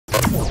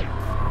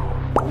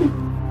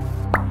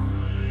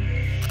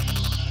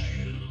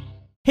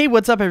Hey,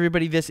 what's up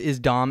everybody? This is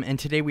Dom, and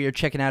today we are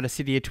checking out a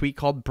Cydia tweak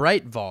called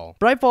BrightVol.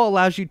 BrightVol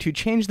allows you to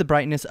change the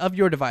brightness of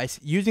your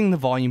device using the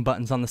volume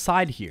buttons on the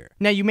side here.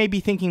 Now you may be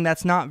thinking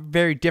that's not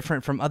very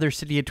different from other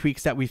Cydia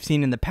tweaks that we've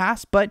seen in the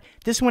past, but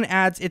this one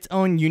adds its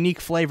own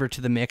unique flavor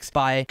to the mix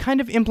by kind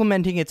of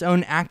implementing its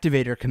own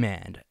activator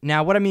command.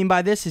 Now what I mean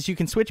by this is you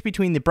can switch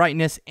between the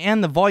brightness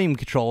and the volume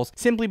controls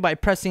simply by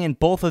pressing in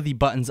both of the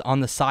buttons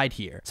on the side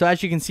here. So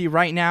as you can see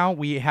right now,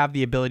 we have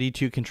the ability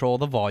to control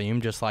the volume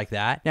just like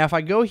that. Now if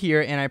I go here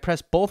and I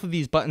press both of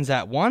these buttons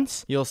at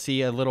once, you'll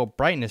see a little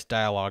brightness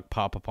dialog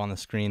pop up on the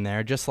screen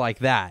there, just like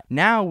that.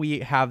 Now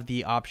we have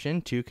the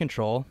option to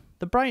control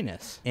the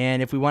brightness.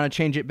 And if we want to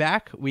change it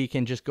back, we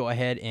can just go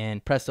ahead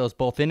and press those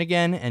both in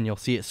again, and you'll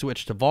see it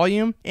switch to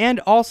volume. And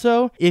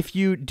also, if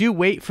you do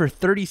wait for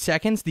 30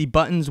 seconds, the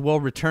buttons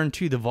will return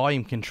to the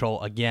volume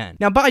control again.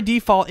 Now, by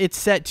default, it's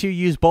set to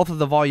use both of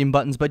the volume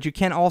buttons, but you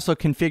can also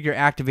configure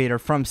activator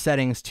from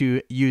settings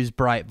to use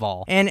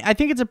BrightVol. And I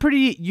think it's a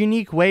pretty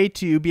unique way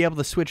to be able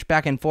to switch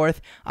back and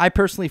forth. I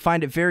personally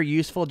find it very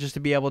useful just to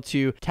be able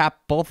to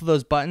tap both of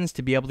those buttons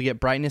to be able to get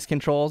brightness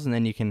controls, and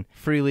then you can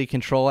freely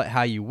control it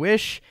how you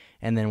wish.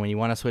 And then when you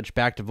want to switch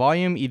back to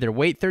volume, either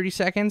wait 30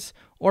 seconds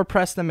or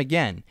press them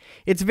again.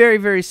 It's very,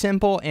 very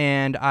simple,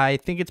 and I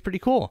think it's pretty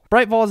cool.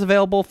 BrightVol is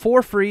available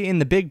for free in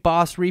the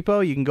BigBoss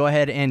repo. You can go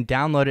ahead and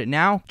download it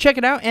now. Check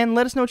it out and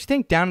let us know what you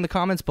think down in the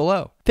comments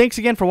below. Thanks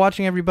again for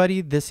watching,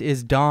 everybody. This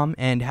is Dom,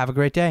 and have a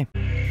great day.